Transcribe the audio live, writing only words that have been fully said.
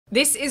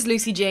This is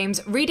Lucy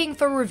James reading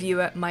for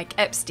reviewer Mike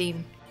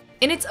Epstein.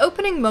 In its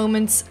opening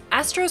moments,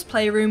 Astro's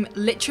Playroom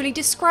literally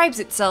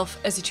describes itself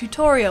as a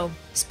tutorial.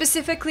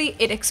 Specifically,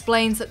 it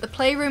explains that the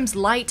Playroom's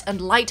light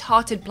and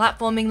light-hearted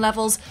platforming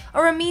levels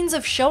are a means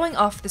of showing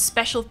off the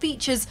special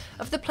features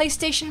of the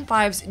PlayStation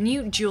 5's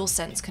new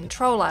DualSense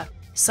controller.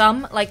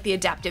 Some, like the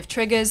adaptive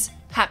triggers,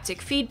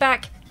 haptic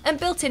feedback, and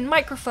built-in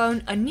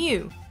microphone, are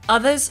new.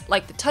 Others,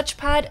 like the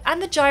touchpad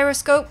and the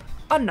gyroscope,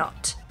 are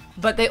not.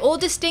 But they all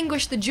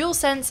distinguish the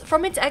DualSense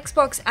from its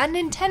Xbox and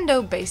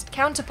Nintendo-based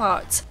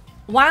counterparts.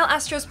 While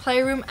Astro's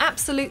Playroom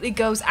absolutely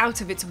goes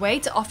out of its way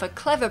to offer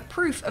clever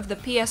proof of the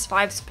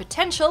PS5's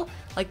potential,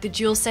 like the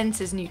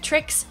DualSense's new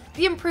tricks,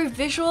 the improved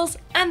visuals,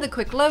 and the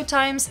quick load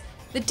times,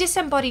 the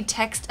disembodied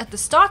text at the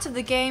start of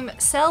the game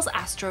sells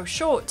Astro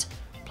short.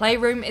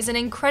 Playroom is an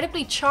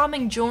incredibly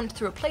charming jaunt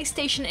through a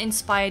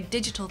PlayStation-inspired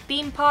digital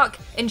theme park,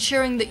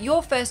 ensuring that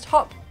your first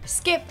hop,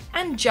 skip,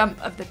 and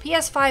jump of the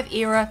PS5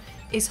 era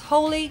is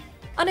wholly,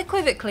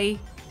 unequivocally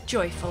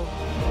joyful.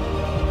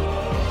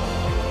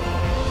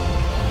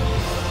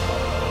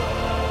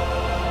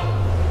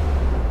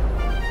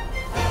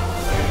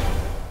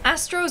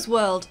 Astro's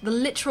World, the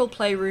literal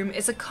Playroom,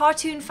 is a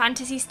cartoon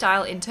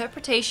fantasy-style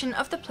interpretation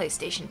of the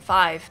PlayStation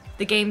 5.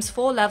 The game's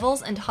 4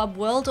 levels and hub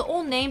world are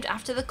all named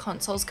after the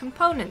console's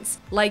components,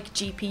 like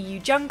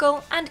GPU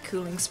Jungle and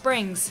Cooling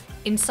Springs.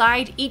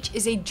 Inside, each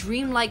is a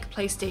dreamlike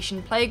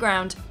PlayStation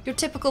playground. Your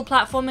typical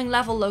platforming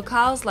level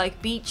locales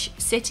like Beach,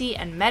 City,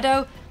 and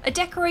Meadow are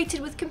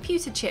decorated with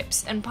computer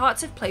chips and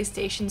parts of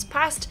PlayStation's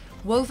past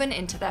woven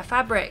into their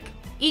fabric.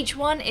 Each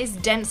one is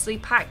densely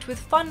packed with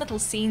fun little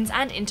scenes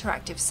and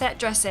interactive set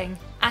dressing.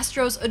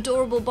 Astro's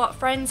adorable bot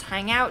friends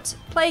hang out,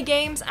 play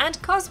games, and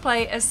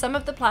cosplay as some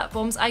of the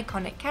platform's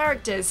iconic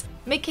characters,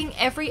 making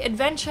every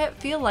adventure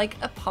feel like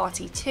a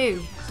party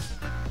too.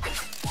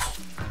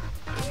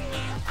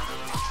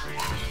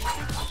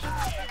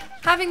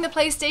 Having the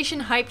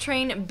PlayStation hype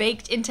train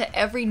baked into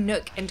every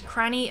nook and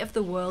cranny of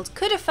the world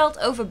could have felt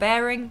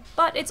overbearing,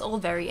 but it's all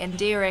very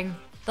endearing.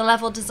 The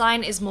level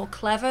design is more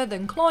clever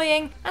than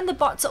cloying, and the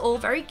bots are all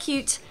very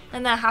cute,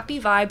 and their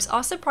happy vibes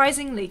are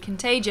surprisingly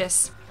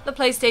contagious. The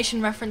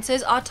PlayStation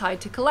references are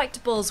tied to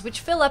collectibles, which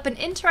fill up an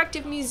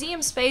interactive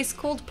museum space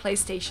called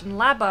PlayStation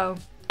Labo.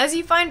 As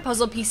you find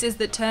puzzle pieces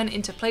that turn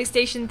into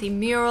PlayStation-themed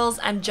murals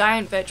and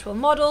giant virtual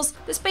models,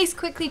 the space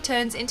quickly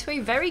turns into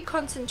a very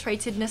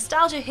concentrated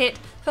nostalgia hit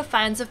for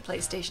fans of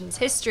PlayStation's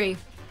history.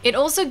 It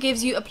also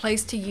gives you a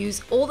place to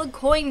use all the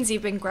coins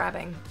you've been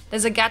grabbing.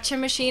 There's a gacha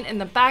machine in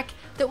the back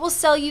that will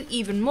sell you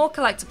even more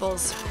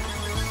collectibles.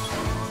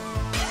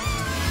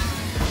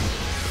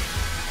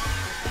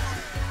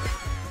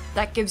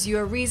 That gives you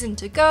a reason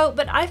to go,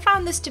 but I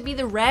found this to be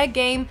the rare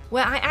game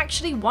where I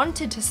actually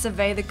wanted to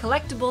survey the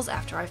collectibles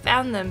after I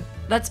found them.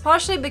 That's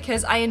partially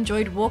because I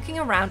enjoyed walking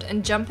around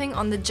and jumping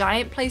on the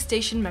giant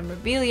PlayStation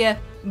memorabilia,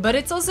 but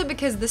it's also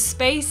because the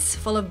space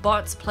full of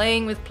bots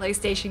playing with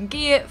PlayStation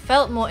gear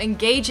felt more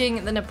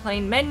engaging than a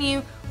plain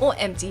menu or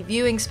empty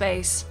viewing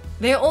space.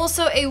 They are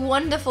also a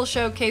wonderful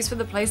showcase for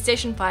the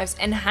PlayStation 5's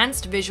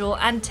enhanced visual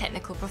and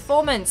technical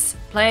performance.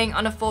 Playing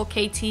on a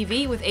 4K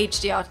TV with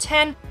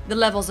HDR10, the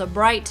levels are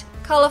bright,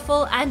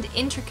 colourful, and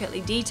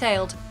intricately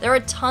detailed. There are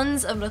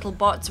tons of little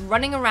bots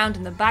running around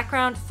in the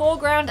background,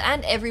 foreground,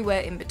 and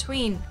everywhere in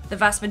between, the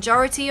vast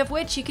majority of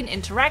which you can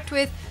interact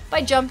with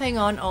by jumping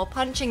on or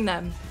punching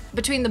them.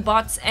 Between the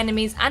bots,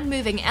 enemies, and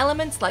moving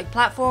elements like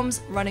platforms,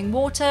 running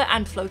water,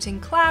 and floating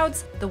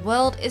clouds, the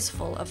world is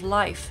full of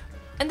life.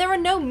 And there are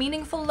no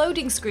meaningful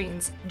loading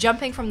screens.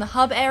 Jumping from the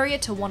hub area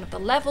to one of the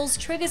levels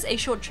triggers a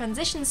short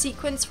transition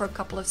sequence for a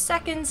couple of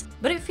seconds,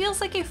 but it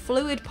feels like a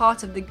fluid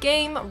part of the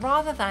game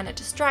rather than a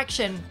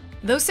distraction.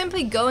 Though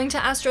simply going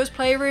to Astro's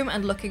Playroom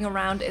and looking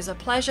around is a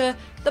pleasure,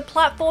 the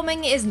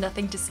platforming is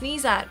nothing to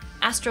sneeze at.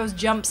 Astro's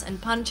jumps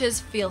and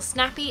punches feel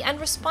snappy and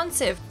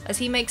responsive as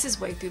he makes his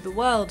way through the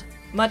world.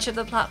 Much of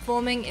the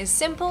platforming is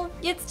simple,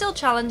 yet still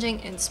challenging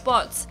in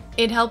spots.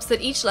 It helps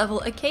that each level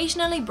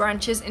occasionally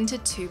branches into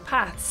two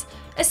paths.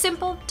 A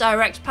simple,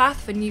 direct path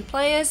for new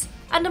players,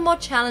 and a more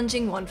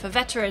challenging one for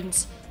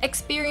veterans.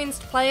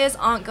 Experienced players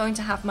aren't going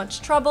to have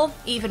much trouble,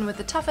 even with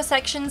the tougher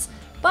sections,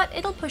 but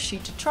it'll push you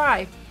to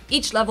try.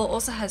 Each level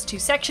also has two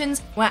sections,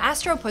 where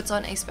Astro puts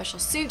on a special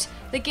suit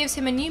that gives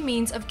him a new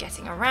means of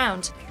getting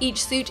around.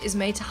 Each suit is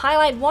made to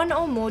highlight one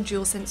or more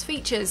DualSense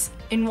features.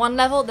 In one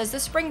level there's the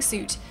spring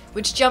suit,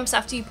 which jumps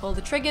after you pull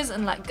the triggers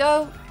and let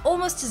go,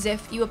 almost as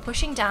if you were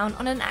pushing down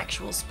on an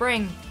actual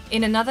spring.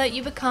 In another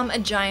you become a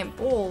giant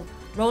ball,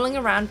 rolling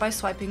around by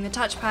swiping the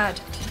touchpad.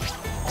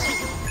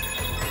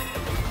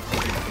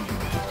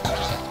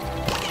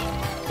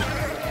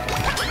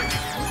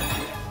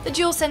 The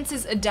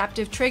DualSense's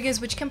adaptive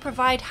triggers, which can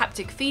provide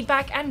haptic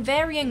feedback and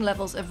varying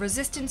levels of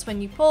resistance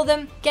when you pull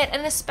them, get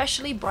an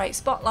especially bright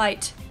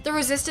spotlight. The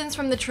resistance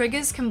from the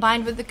triggers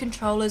combined with the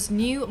controller's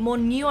new, more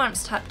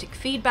nuanced haptic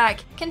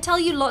feedback can tell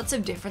you lots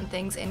of different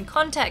things in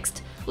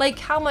context, like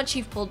how much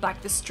you've pulled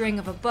back the string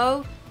of a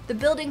bow, the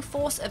building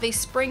force of a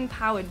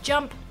spring-powered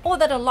jump, or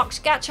that a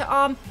locked gacha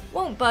arm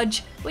won't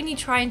budge when you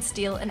try and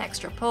steal an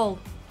extra pull.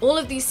 All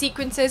of these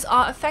sequences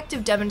are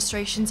effective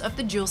demonstrations of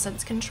the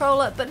DualSense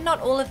controller, but not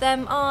all of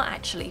them are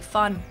actually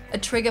fun. A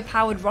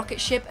trigger-powered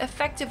rocket ship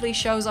effectively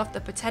shows off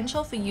the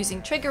potential for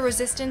using trigger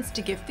resistance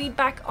to give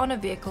feedback on a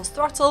vehicle's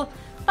throttle,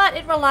 but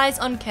it relies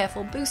on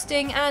careful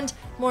boosting and,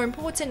 more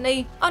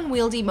importantly,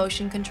 unwieldy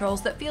motion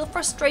controls that feel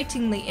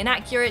frustratingly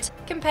inaccurate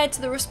compared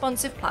to the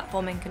responsive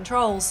platforming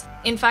controls.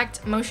 In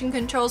fact, motion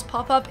controls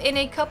pop up in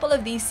a couple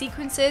of these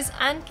sequences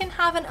and can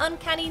have an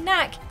uncanny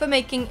knack for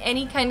making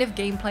any kind of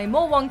gameplay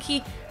more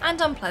wonky and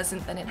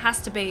unpleasant than it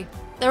has to be.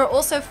 There are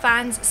also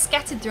fans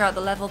scattered throughout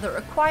the level that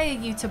require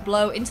you to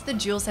blow into the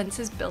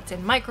DualSense's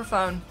built-in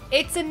microphone.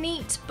 It's a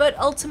neat, but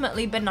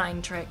ultimately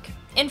benign trick.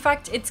 In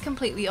fact, it's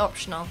completely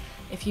optional.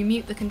 If you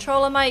mute the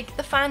controller mic,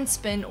 the fans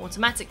spin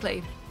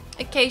automatically.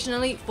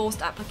 Occasionally,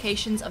 forced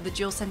applications of the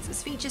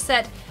DualSense's feature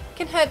set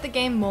can hurt the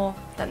game more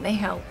than they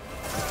help.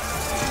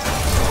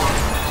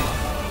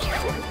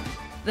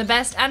 The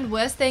best and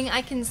worst thing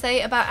I can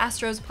say about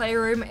Astro's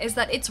Playroom is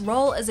that its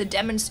role as a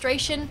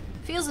demonstration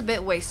feels a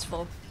bit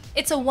wasteful.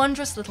 It's a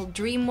wondrous little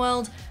dream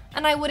world,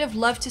 and I would have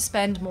loved to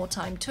spend more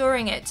time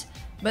touring it,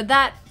 but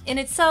that, in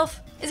itself,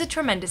 is a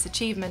tremendous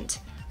achievement.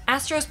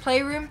 Astro's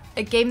Playroom,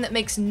 a game that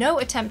makes no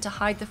attempt to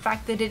hide the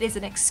fact that it is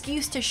an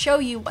excuse to show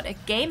you what a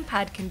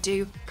gamepad can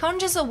do,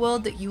 conjures a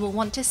world that you will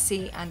want to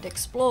see and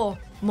explore.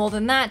 More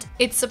than that,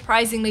 its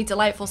surprisingly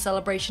delightful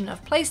celebration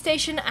of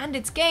PlayStation and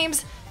its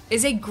games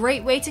is a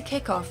great way to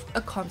kick off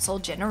a console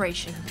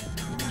generation.